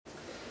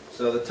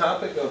So the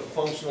topic of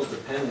functional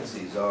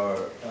dependencies are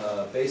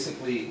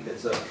basically,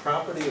 it's a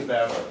property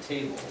about our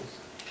tables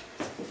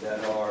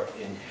that are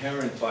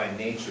inherent by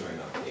nature in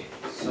our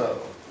tables.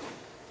 So,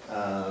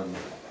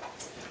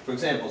 for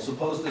example,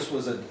 suppose this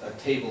was a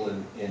table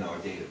in our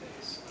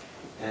database.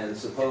 And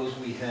suppose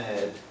we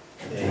had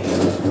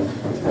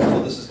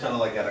so this is kind of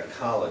like at a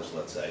college,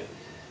 let's say.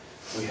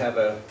 We have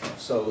a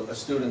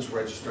student's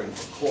registering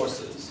for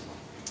courses.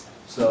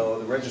 So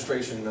the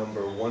registration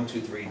number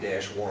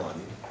 123-1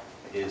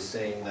 is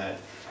saying that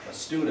a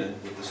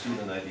student with the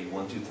student ID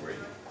 123.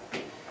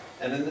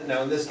 And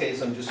now in this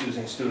case, I'm just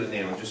using student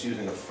name. I'm just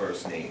using a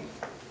first name.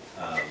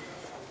 A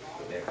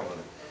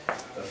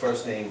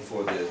first name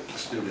for the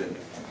student.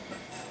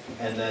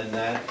 And then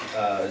that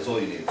is all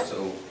you need.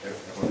 So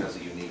everyone has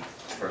a unique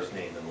first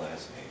name and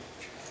last name.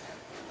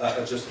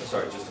 Just the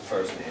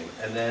first name.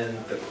 And then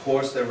the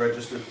course they're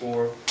registered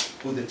for,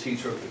 who the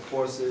teacher of the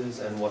course is,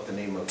 and what the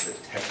name of the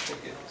textbook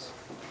is.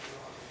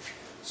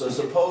 So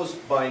suppose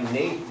by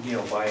name,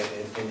 by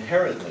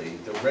inherently,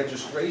 the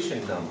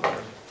registration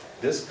number,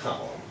 this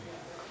column,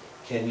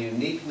 can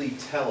uniquely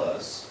tell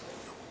us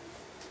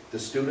the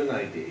student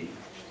ID,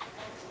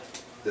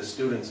 the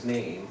student's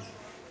name,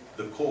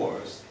 the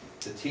course,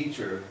 the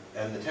teacher,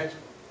 and the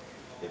textbook.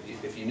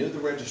 If you knew the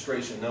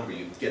registration number,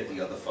 you'd get the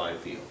other 5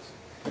 fields.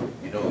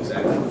 You know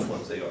exactly which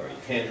ones they are. You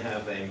can't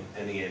have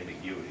any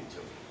ambiguity to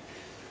it.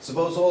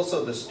 Suppose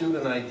also the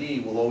student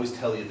ID will always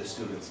tell you the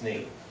student's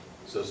name.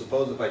 So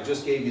suppose if I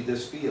just gave you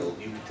this field,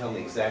 you could tell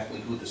me exactly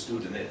who the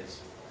student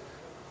is.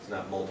 It's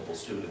not multiple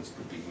students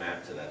could be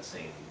mapped to that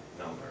same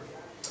number.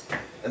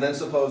 And then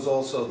suppose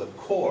also the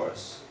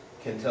course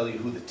can tell you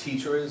who the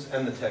teacher is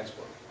and the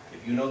textbook.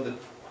 If you know the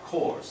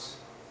course,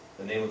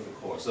 the name of the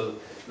course, so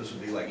this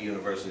would be like a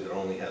university that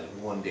only has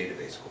one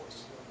database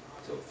course.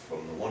 So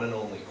from the one and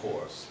only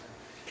course,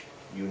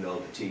 you know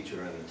the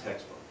teacher and the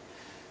textbook.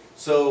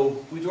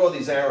 So we draw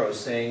these arrows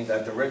saying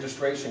that the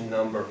registration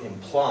number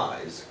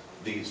implies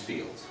these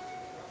fields.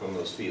 From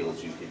those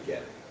fields you could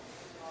get it.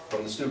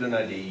 From the student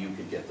ID you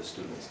could get the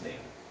student's name.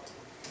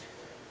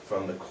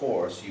 From the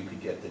course you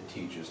could get the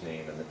teacher's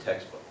name and the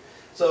textbook.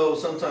 So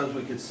sometimes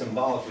we could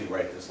symbolically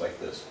write this like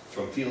this.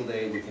 From field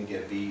A we can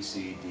get B,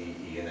 C, D,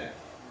 E, and F.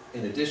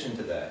 In addition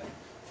to that,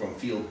 from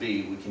field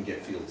B we can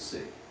get field C.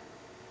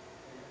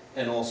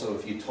 And also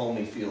if you told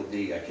me field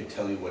D, I could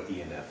tell you what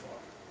E and F are.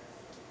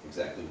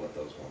 Exactly what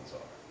those ones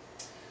are.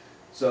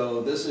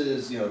 So this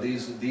is,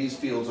 these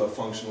fields are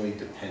functionally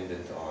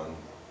dependent on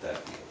that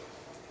field.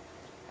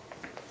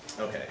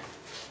 Okay,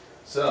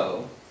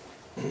 so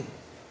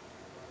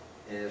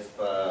if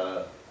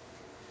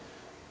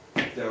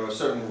there are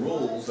certain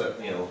rules that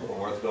are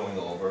worth going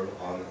over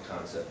on the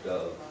concept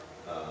of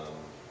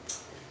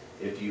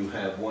if you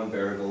have one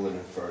variable it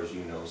infers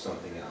you know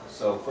something else.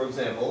 So for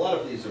example, a lot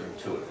of these are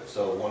intuitive.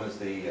 So one is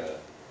the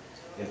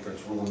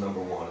inference rule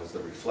number 1 is the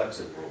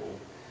reflexive rule,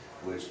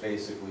 which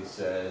basically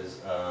says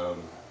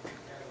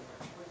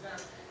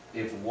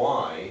if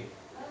Y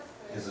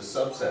is a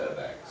subset of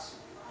X,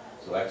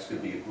 so X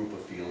could be a group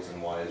of fields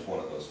and Y is one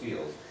of those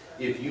fields.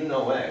 If you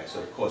know X,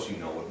 of course you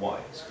know what Y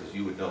is, because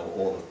you would know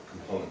all the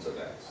components of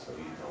X, so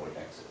you know what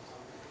X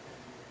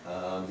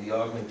is. The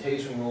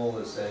augmentation rule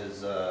that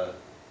says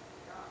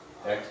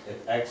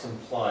if X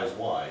implies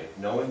Y,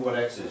 knowing what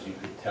X is, you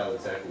could tell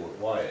exactly what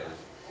Y is.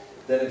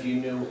 Then if you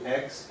knew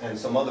X and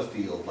some other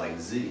field like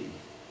Z,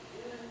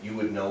 you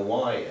would know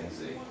Y and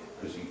Z,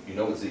 because you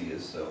know what Z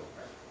is, so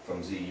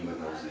from Z you would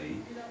know Z,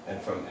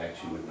 and from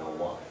X you would know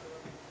Y.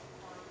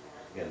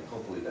 Again,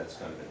 hopefully that's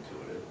kind of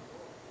intuitive.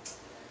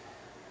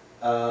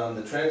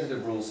 The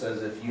transitive rule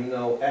says if you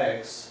know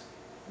X,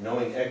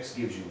 knowing X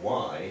gives you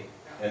Y,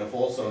 and if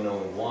also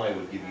knowing Y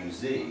would give you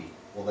Z,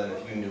 well then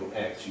if you knew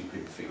X, you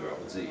could figure out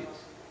what Z is.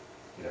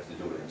 You'd have to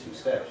do it in 2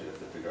 steps. You'd have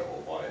to figure out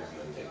what Y is and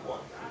then take Y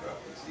and figure out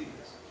what Z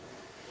is.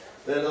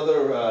 Then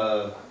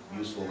other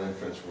useful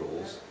inference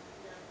rules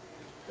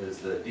is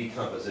the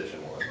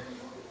decomposition one.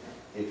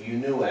 If you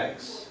knew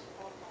X,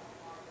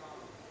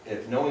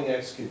 if knowing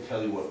X could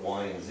tell you what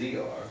Y and Z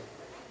are,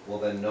 well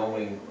then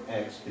knowing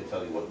X could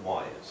tell you what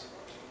Y is.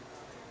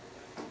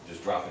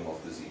 Just dropping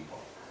off the Z part.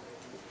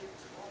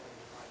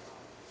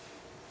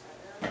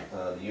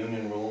 The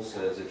union rule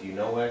says if you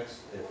know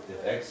X,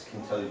 if X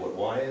can tell you what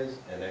Y is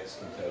and X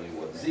can tell you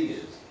what Z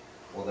is,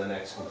 well then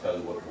X can tell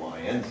you what Y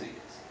and Z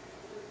is.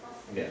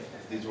 Again,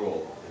 these are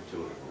all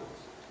intuitive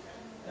rules.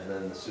 And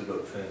then the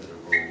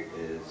pseudo-transitive rule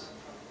is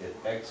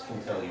if X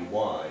can tell you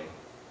Y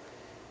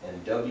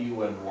and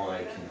W and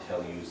Y can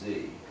tell you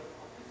Z,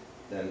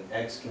 then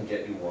X can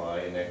get you Y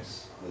and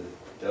X with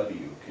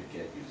W could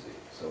get you Z.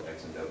 So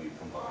X and W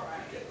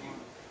combined could get you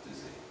to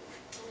Z.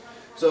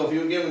 So if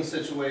you were given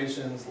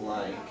situations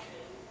like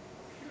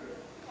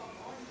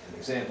an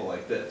example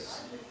like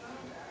this,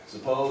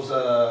 suppose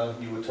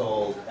you were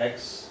told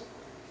X,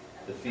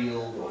 the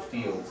field or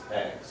fields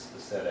X, the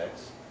set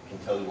X, can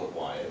tell you what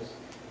Y is,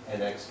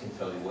 and X can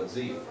tell you what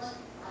Z is.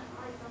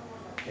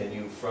 Can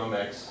you, from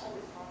X,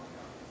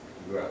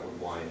 figure out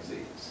what Y and Z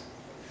is?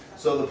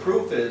 So the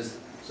proof is,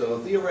 so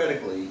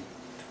theoretically,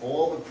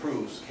 all the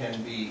proofs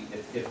can be,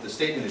 if the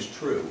statement is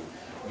true,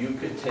 you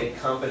could take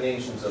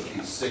combinations of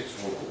these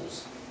 6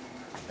 rules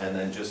and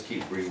then just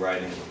keep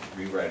rewriting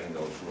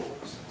those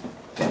rules.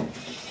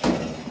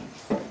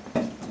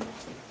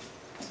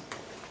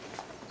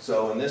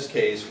 So in this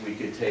case, we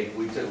could take,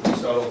 we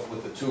start off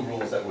with the 2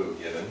 rules that we were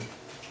given.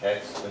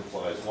 X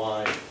implies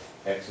Y,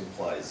 X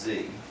implies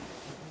Z.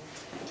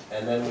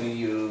 And then we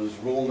use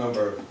rule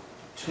number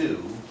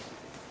 2,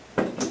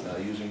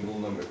 using rule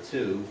number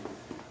 2,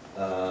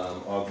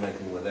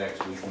 augmenting with X,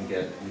 we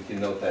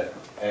can note that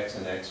X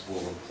and X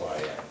will imply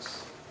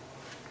X.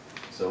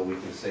 So we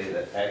can say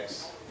that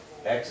X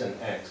and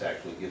X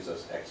actually gives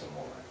us X and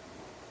Y.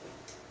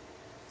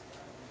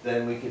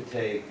 Then we could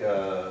take,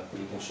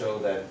 we can show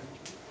that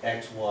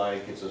X, Y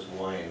gives us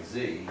Y and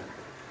Z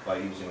by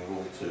using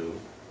rule 2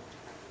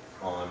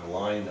 on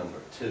line number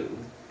 2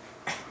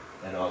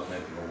 and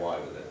augmenting a Y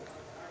with it.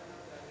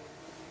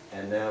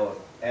 And now if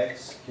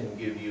X can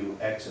give you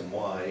X and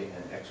Y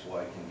and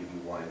XY can give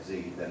you Y and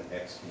Z, then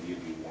X can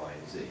give you Y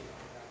and Z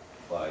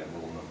by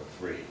rule number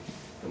 3,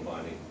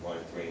 combining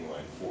line 3 and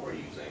line 4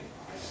 using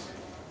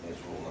this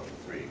rule number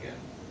 3 again.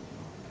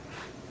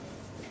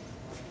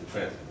 The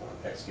transitive one.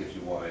 X gives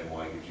you Y and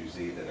Y gives you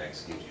Z, then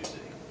X gives you Z.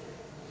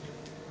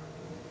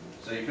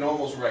 So you can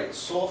almost write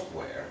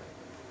software,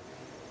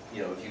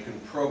 you know, if you can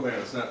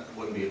program,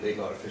 wouldn't be a big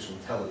artificial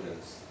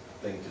intelligence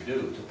thing to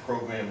do, to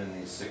program in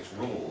these 6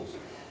 rules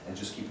and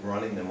just keep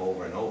running them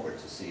over and over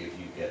to see if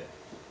you get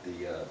the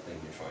thing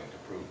you're trying to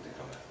prove to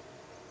come out.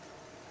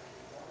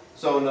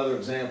 So another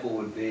example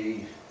would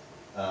be,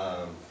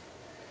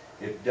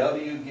 if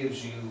W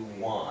gives you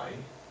Y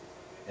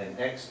and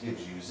X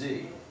gives you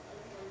Z,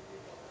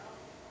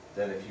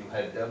 then if you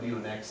had W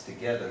and X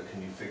together,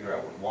 can you figure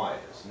out what Y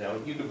is? Now,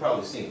 you could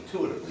probably see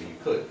intuitively you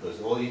could, because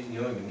you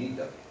don't even need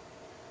W.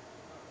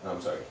 No,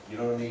 I'm sorry, you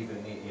don't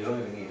even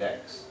need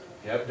X.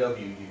 If you have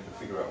W, you can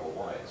figure out what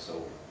Y is.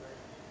 So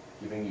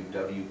giving you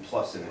W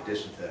plus in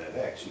addition to that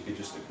X, you could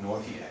just ignore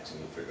the X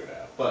and you'll figure it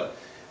out. But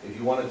if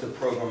you wanted to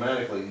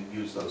programmatically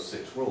use those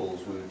 6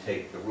 rules, we would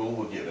take the rule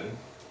we're given,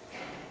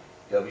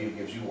 W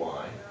gives you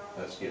Y,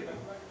 that's given,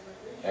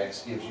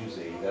 X gives you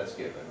Z, that's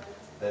given,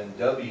 then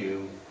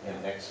W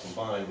and X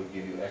combined would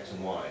give you X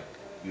and Y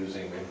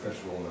using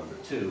inference rule number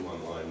 2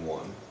 on line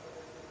 1.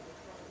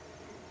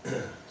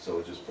 So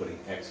we're just putting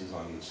X's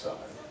on each side.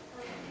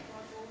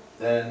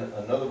 Then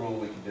another rule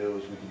we could do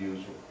is we could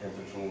use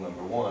inference rule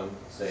number 1,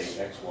 say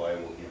XY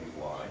will give you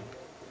Y.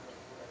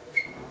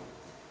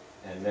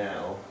 And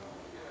now,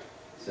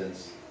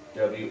 since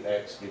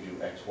WX gives you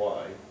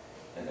XY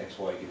and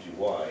XY gives you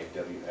Y,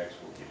 WX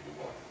will give you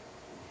Y.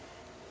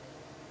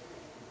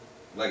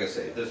 Like I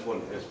say, this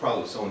one is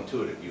probably so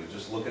intuitive, you would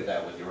just look at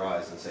that with your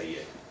eyes and say,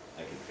 yeah,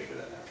 I can figure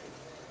that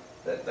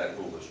out. That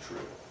rule is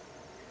true.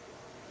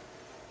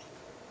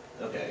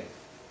 Okay,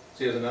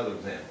 so here's another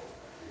example.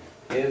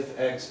 If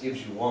X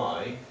gives you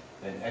Y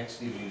and X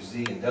gives you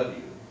Z and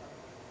W,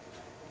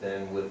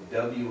 then with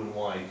W and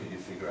Y, could you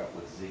figure out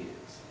what Z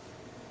is?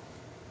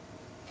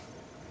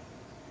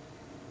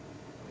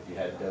 If you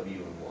had W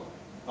and Y.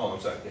 Oh, I'm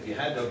sorry, if you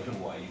had W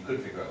and Y, you could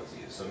figure out what Z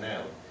is. So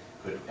now,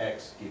 could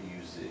X give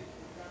you Z?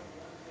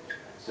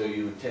 So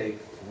you would take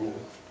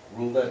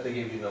rule that they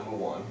gave you number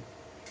 1,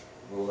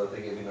 rule that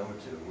they gave you number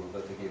 2, rule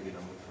that they gave you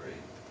number 3,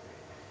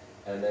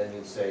 and then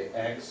you'd say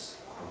X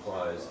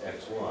implies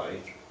XY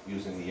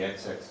using the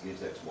XX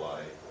gives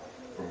XY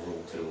from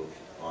rule 2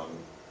 on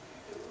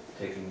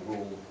taking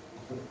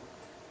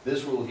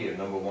this rule here,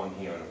 number 1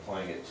 here, and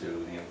applying it to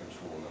the inference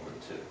rule number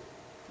 2.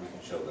 We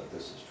can show that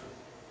this is true.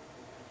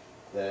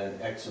 Then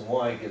X and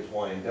Y gives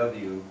Y and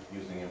W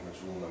using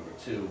inference rule number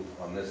 2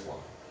 on this line.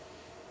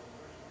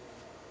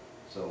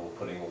 So we're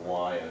putting a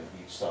Y on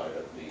each side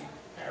of the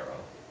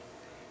arrow.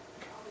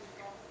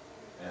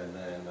 And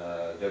then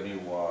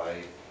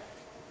WY,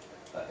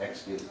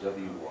 X gives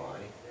WY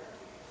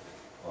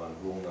on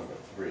rule number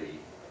 3,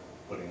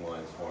 putting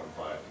lines 4 and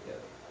 5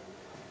 together.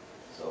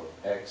 So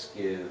X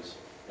gives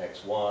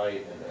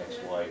XY and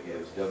XY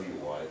gives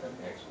WY, then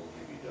X will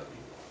give you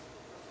W.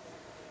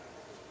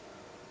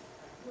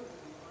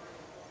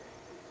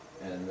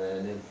 And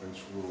then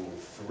inference rule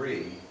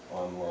 3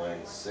 on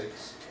lines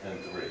 6 and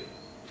 3.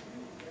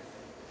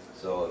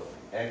 So if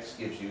X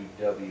gives you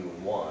W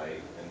and Y,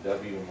 and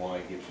W and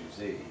Y gives you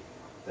Z,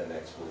 then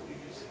X will give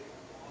you Z.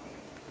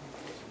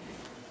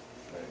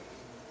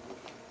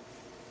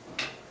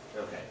 Right.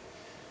 Okay.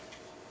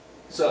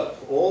 So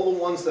all the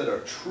ones that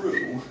are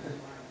true,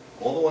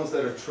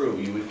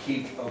 you would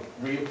keep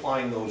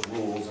reapplying those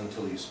rules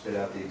until you spit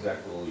out the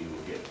exact rule you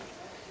were given.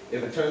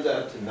 If it turns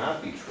out to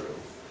not be true,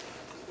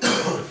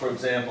 for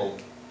example,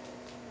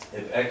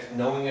 if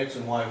knowing X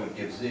and Y would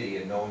give Z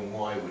and knowing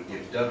Y would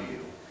give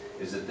W,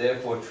 is it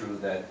therefore true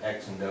that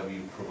X and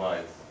W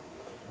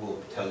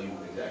will tell you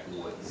exactly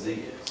what Z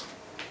is,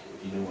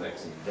 if you knew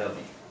X and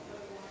W?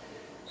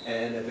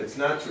 And if it's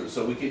not true,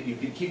 so you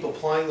could keep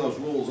applying those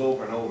rules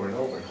over and over and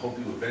over and hope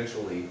you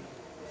eventually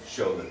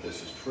show that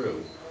this is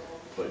true,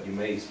 but you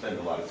may spend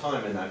a lot of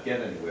time and not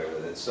get anywhere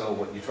with it. So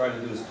what you try to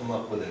do is come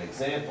up with an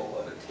example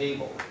of a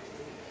table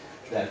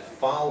that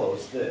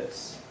follows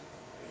this.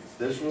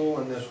 This rule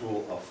and this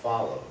rule are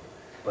followed,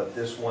 but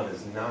this one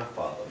is not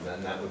followed, and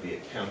then that would be a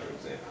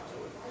counterexample to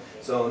it.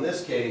 So in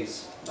this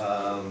case,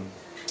 the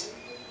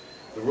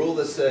rule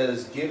that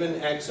says,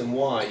 given x and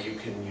y, you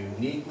can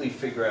uniquely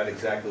figure out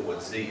exactly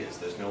what z is.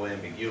 There's no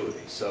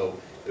ambiguity. So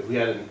if we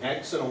had an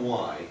x and a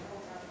y,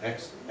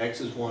 x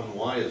is 1,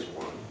 y is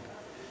 1,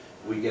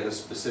 we get a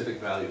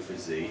specific value for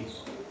z.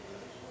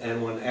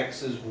 And when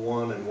x is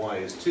 1 and y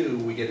is 2,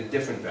 we get a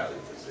different value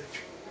for z.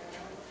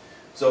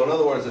 So in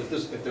other words,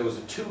 if there was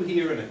a 2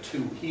 here and a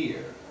 2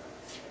 here,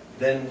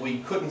 then we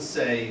couldn't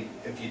say,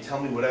 if you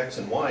tell me what x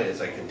and y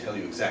is, I can tell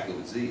you exactly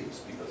what z is,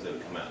 because they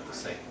would come out the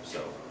same.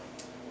 So,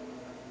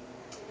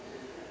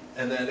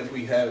 and then if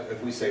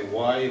we say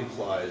y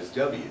implies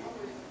w,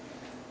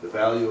 the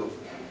value of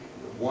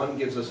 1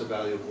 gives us a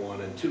value of 1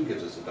 and 2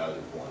 gives us a value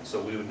of 1.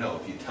 So we would know,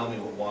 if you tell me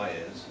what y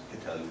is, I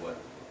can tell you what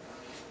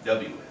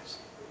w is.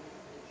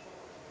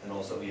 And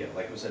also, yeah,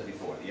 like we said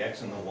before, the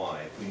x and the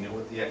y, if we knew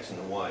what the x and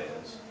the y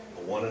is,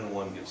 a 1 and a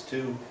 1 gives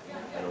 2,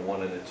 and a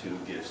 1 and a 2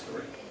 gives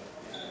 3.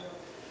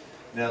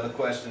 Now the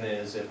question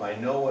is, if I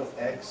know what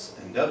x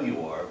and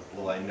w are,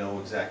 will I know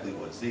exactly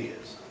what z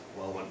is?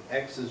 Well, when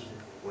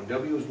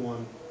w is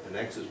 1 and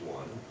x is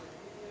 1,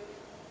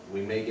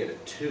 we may get a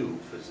 2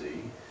 for z,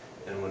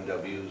 and when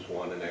w is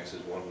 1 and x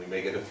is 1, we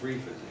may get a 3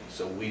 for z.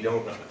 So we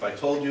don't know. If I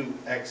told you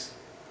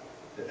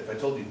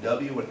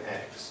w and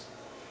x,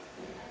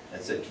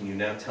 and said, can you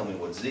now tell me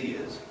what z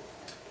is?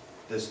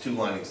 This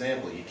 2-line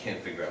example, you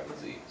can't figure out what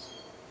z is.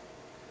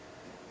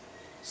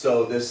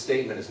 So this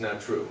statement is not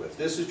true. If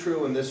this is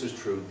true and this is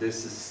true,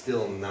 this is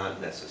still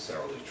not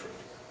necessarily true.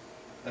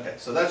 Okay,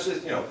 so that's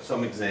just,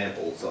 some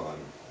examples on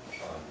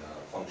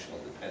functional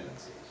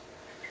dependencies.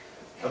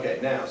 Okay,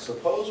 now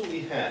suppose we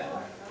had,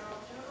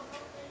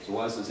 so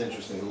why is this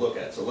interesting to look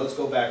at? So let's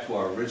go back to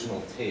our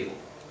original table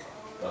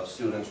of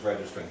students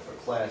registering for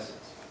classes.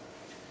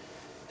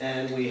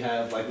 And we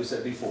have, like we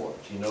said before,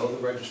 if you know the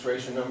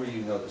registration number,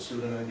 you know the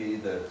student ID,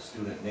 the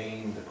student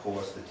name, the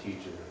course, the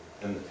teacher,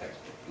 and the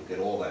textbook. You'll get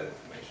all that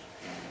information.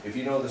 If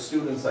you know the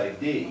student's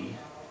ID,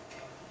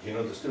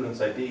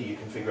 you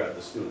can figure out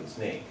the student's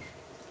name.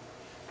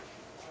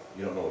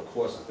 You don't know what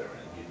courses they're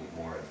in, you need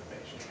more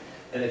information.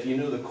 And if you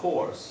know the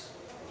course,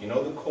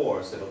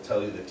 it'll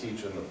tell you the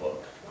teacher and the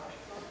book.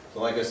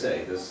 So like I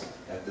say,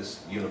 at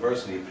this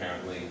university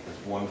apparently,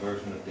 there's one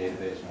version of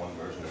database, one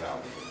version of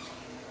algorithms.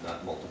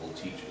 Not multiple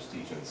teachers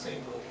teaching the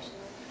same goals.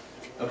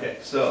 Okay,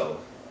 so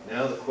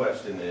now the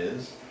question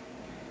is,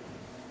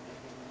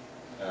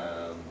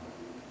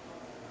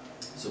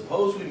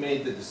 suppose we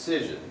made the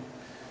decision,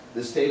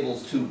 this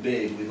table's too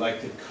big, we'd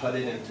like to cut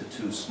it into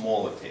 2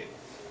 smaller tables.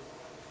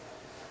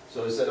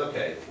 So we said,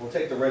 okay, we'll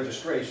take the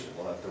registration.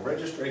 We'll have the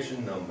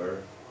registration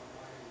number,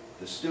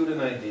 the student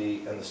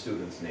ID, and the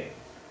student's name.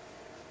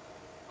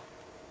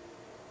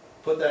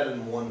 Put that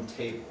in one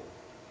table.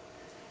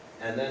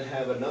 And then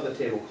have another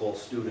table called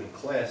student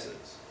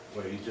classes,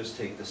 where you just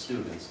take the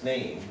student's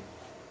name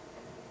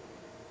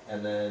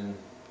and then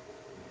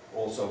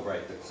also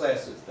write the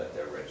classes that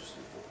they're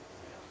registered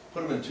for.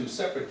 Put them in 2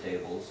 separate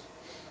tables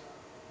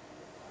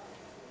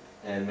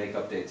and make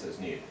updates as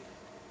needed.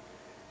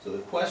 So the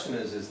question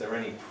is there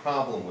any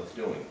problem with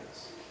doing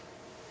this?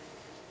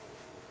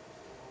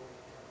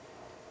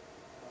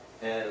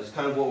 And it's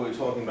kind of what we were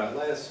talking about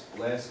last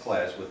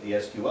class with the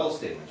SQL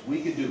statements.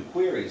 We could do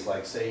queries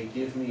like, say,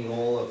 give me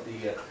all of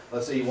the,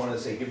 let's say you want to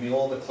say, give me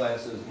all the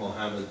classes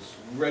Mohammed's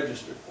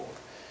registered for.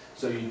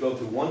 So you go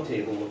through one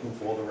table looking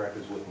for all the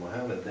records with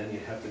Mohammed, then you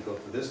have to go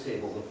through this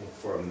table looking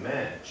for a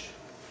match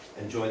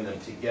and join them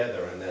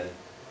together and then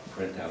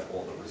print out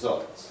all the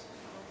results.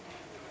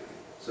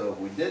 So if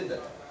we did that,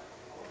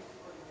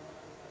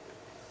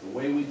 the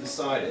way we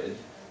decided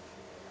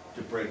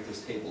to break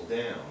this table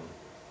down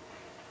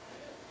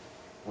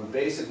would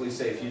basically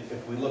say,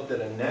 if we looked at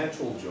a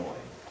natural join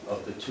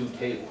of the 2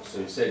 tables,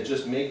 so you said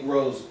just make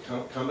rows,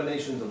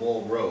 combinations of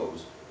all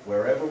rows,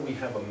 wherever we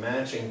have a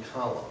matching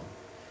column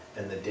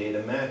and the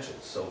data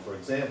matches. So for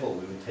example,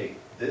 we would take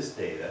this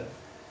data,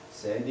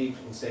 Sandeep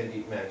and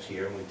Sandeep match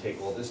here, and we'd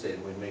take all this data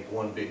and we'd make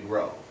one big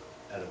row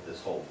out of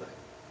this whole thing.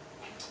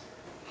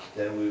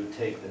 Then we would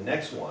take the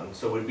next one,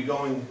 so we'd be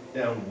going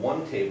down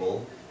one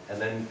table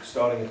and then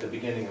starting at the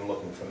beginning and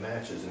looking for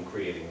matches and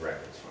creating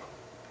records from it.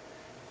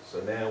 So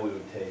now we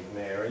would take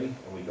Mary,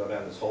 and we go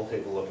down this whole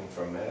table looking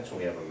for a match, and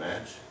we have a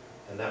match,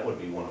 and that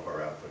would be one of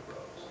our output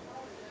rows.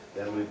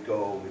 Then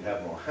we'd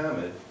have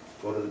Mohammed,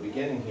 go to the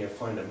beginning here,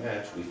 find a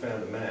match, we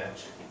found a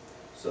match,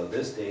 so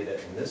this data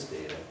and this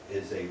data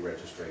is a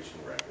registration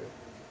record.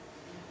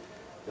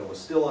 Then we're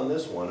still on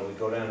this one, and we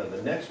go down to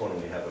the next one,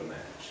 and we have a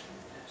match.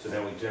 So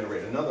now we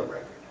generate another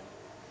record.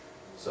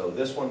 So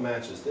this one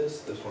matches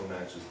this one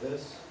matches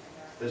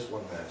this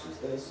one matches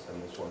this,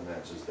 and this one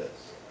matches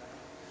this.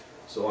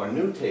 So our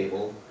new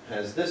table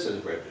has this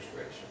as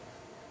registration.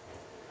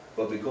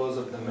 But because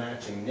of the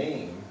matching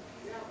name,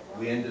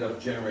 we ended up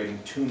generating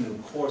 2 new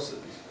courses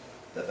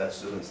that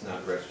student's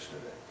not registered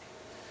in.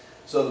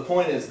 So the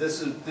point is,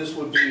 this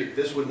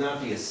would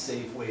not be a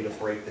safe way to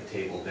break the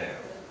table down.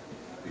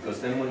 because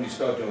then when you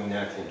start doing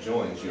natural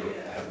joins, you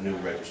have new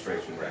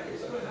registration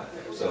records that are out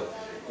there. So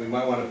we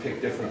might want to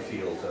pick different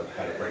fields of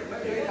how to break the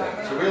table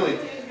down. So really,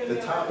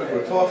 the topic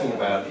we're talking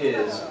about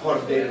is, part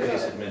of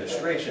database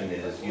administration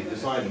is you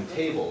design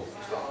tables,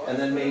 and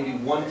then maybe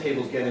one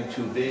table's getting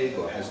too big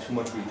or has too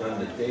much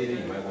redundant data,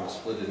 you might want to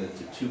split it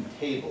into two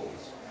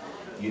tables.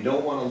 You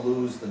don't want to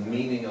lose the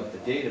meaning of the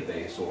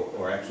database,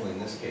 or actually in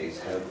this case,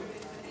 have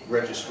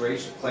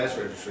registration, class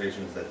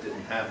registrations that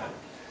didn't happen.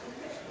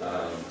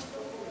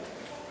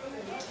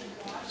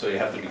 So you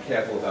have to be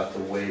careful about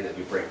the way that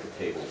you break the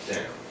tables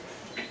down.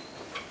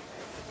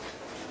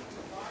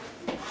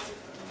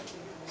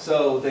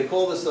 So they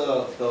call this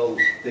a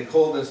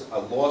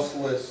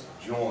lossless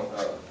join.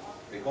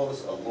 They call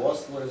this a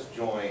lossless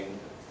join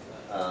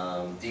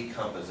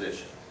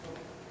decomposition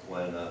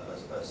when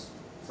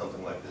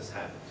something like this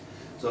happens.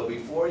 So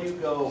before you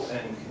go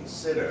and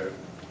consider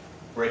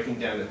breaking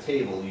down a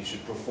table, you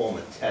should perform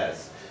a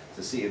test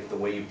to see if the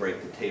way you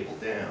break the table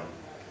down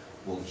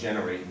will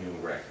generate new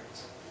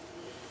records,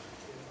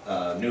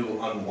 new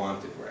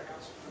unwanted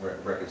records,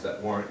 records that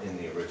weren't in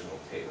the original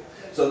table.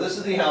 So this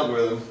is the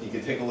algorithm. You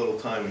can take a little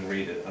time and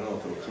read it. I don't know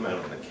if it'll come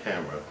out on the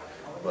camera,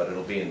 but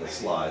it'll be in the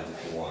slides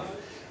if you want.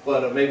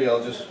 But maybe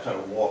I'll just kind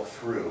of walk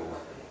through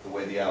the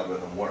way the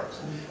algorithm works.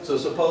 So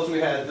suppose we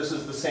had, this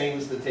is the same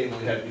as the table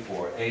we had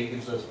before. A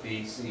gives us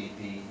B, C,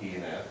 D, E,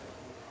 and F.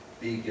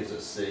 B gives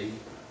us C,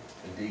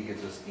 and D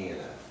gives us E and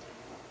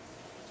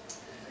F.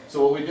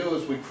 So what we do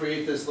is we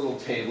create this little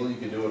table. You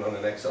can do it on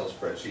an Excel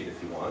spreadsheet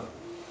if you want.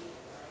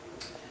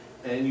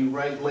 And you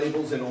write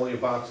labels in all your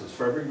boxes.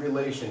 For every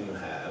relation you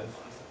have,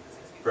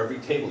 for every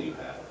table you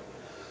have,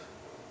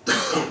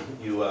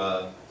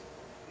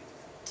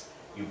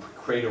 you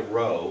create a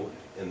row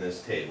in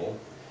this table,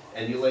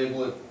 and you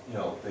label it, you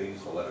know, they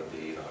use the letter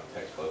B in our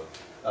textbook,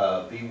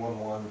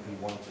 B11,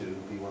 B12,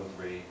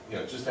 B13, you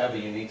know, just have a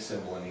unique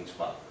symbol in each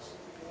box.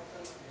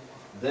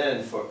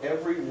 Then for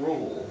every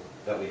rule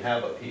that we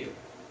have up here,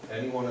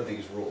 any one of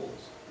these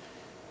rules,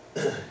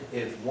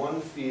 if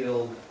one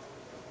field,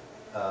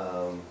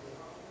 no,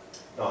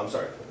 I'm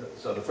sorry,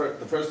 so the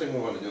first thing we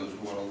want to do is we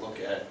want to look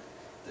at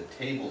the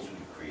tables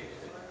we've created.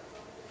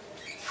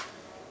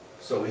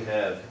 So we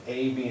have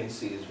A, B, and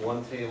C is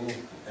one table,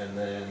 and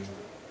then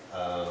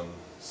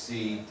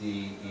C,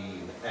 D, E,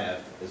 and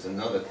F is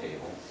another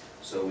table.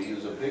 So we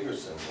use a bigger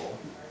symbol,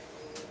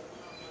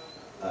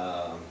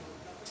 A1,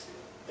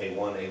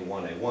 A1,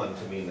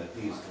 A1, to mean that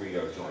these three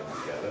are joined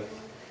together.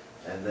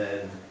 And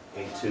then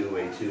A2,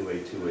 A2,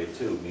 A2,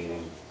 A2,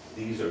 meaning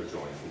these are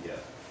joined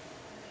together.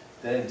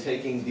 Then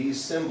taking these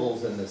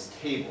symbols in this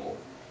table,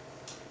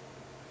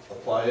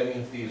 apply any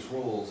of these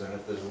rules, and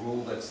if there's a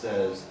rule that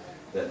says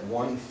that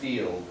one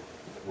field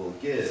will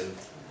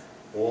give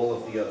all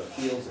of the other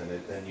fields in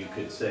it, then you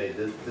could say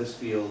that this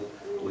field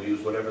will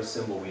use whatever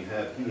symbol we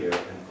have here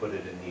and put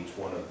it in each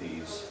one of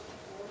these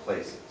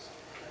places.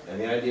 And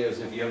the idea is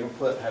if you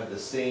ever have the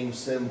same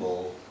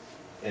symbol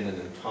in an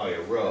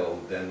entire row,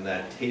 then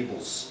that table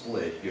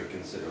split you're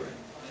considering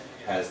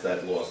has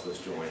that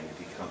lossless join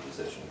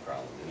decomposition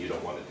problem, and you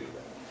don't want to do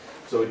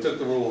that. So we took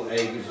the rule A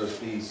gives us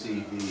B,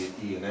 C, D,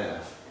 E, and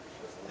F,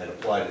 and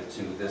applied it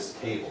to this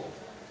table,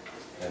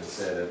 and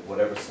said that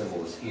whatever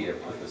symbol is here,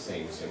 put the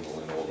same symbol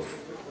in all of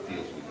the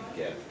fields we could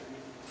get.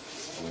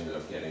 And we ended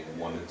up getting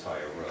one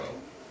entire row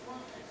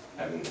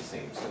having the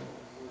same symbol.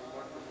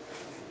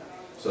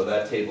 So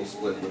that table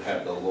split would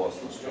have the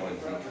lossless join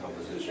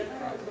decomposition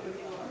problem.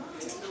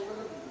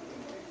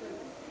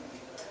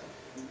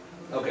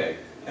 Okay,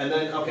 and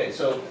then, okay,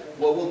 so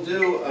what we'll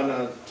do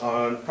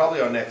on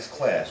probably our next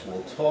class,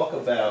 we'll talk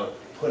about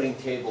putting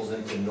tables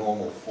into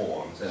normal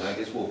forms, and I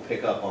guess we'll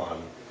pick up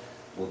on,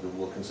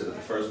 we'll consider the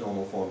first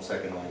normal form,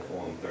 second normal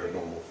form, third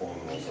normal form,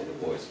 and also the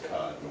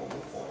Boyce-Codd normal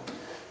form.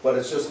 But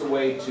it's just a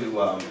way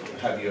to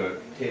have your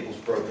tables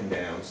broken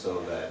down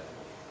so that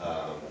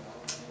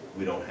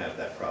we don't have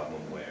that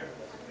problem where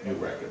new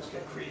records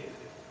get created.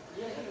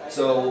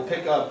 So we'll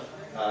pick up,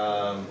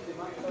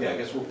 yeah, I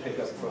guess we'll pick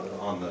up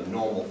on the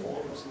normal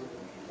forms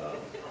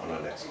on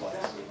our next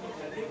class.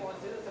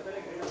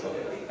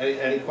 Okay.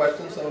 Any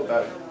questions though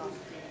about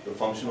the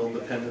functional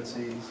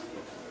dependencies?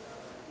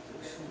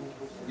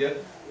 Yeah?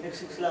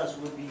 Next class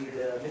will be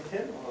the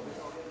midterm or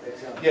the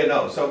exam? Yeah,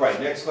 no, so right,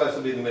 next class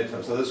will be the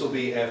midterm, so this will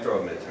be after our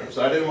midterm.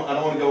 So I don't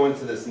want to go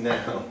into this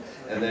now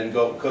and then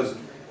go, because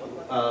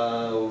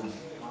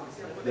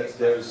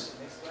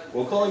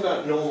we're calling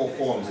about normal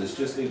forms. It's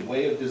just a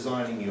way of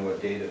designing your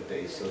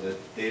database so that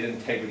data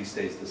integrity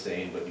stays the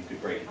same, but you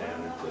could break it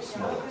down into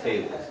smaller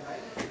tables.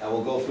 And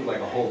we'll go through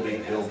like a whole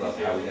big build-up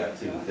how we got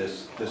to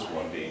this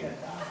one being,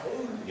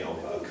 you know,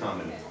 a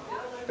common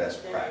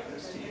best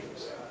practice to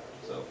use.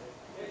 So.